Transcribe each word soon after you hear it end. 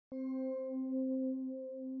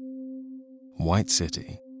White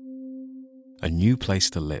City, a new place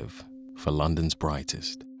to live for London's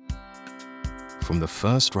brightest. From the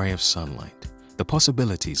first ray of sunlight, the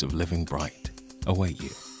possibilities of living bright await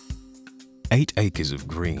you. 8 acres of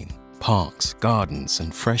green, parks, gardens,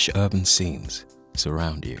 and fresh urban scenes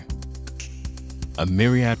surround you. A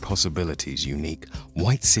myriad possibilities unique,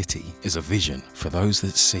 White City is a vision for those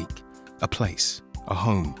that seek a place, a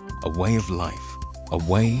home, a way of life, a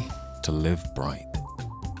way to live bright.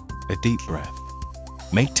 A deep breath.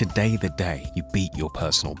 Make today the day you beat your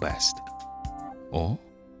personal best. Or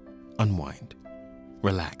unwind.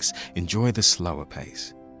 Relax, enjoy the slower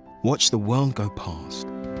pace. Watch the world go past.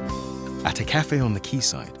 At a cafe on the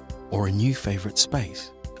quayside or a new favorite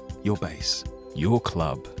space. Your base, your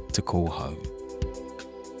club to call home.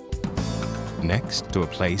 Next to a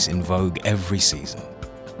place in vogue every season.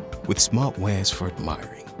 With smart wares for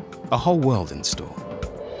admiring. A whole world in store.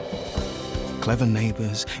 Clever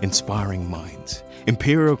neighbours, inspiring minds.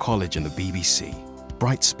 Imperial College and the BBC.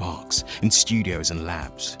 Bright sparks in studios and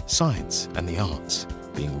labs. Science and the arts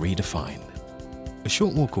being redefined. A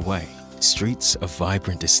short walk away, streets of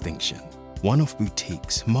vibrant distinction. One-off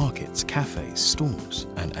boutiques, markets, cafes, stores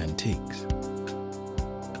and antiques.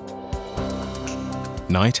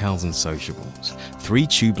 Night owls and sociables. 3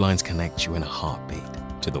 tube lines connect you in a heartbeat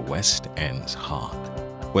to the West End's heart,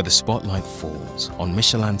 where the spotlight falls on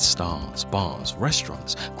Michelin stars, bars,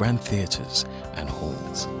 restaurants, grand theatres and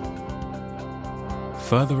halls.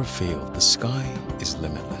 Further afield, the sky is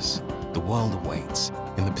limitless. The world awaits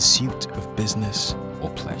in the pursuit of business or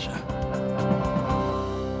pleasure.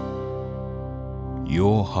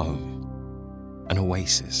 Your home, an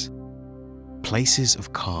oasis, places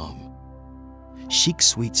of calm, chic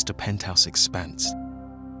suites to penthouse expanse,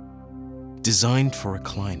 designed for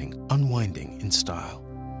reclining, unwinding in style.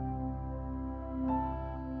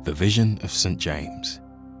 The vision of St. James,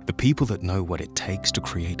 the people that know what it takes to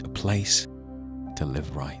create a place to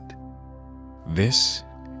live right. This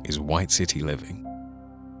is White City Living.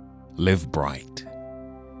 Live bright.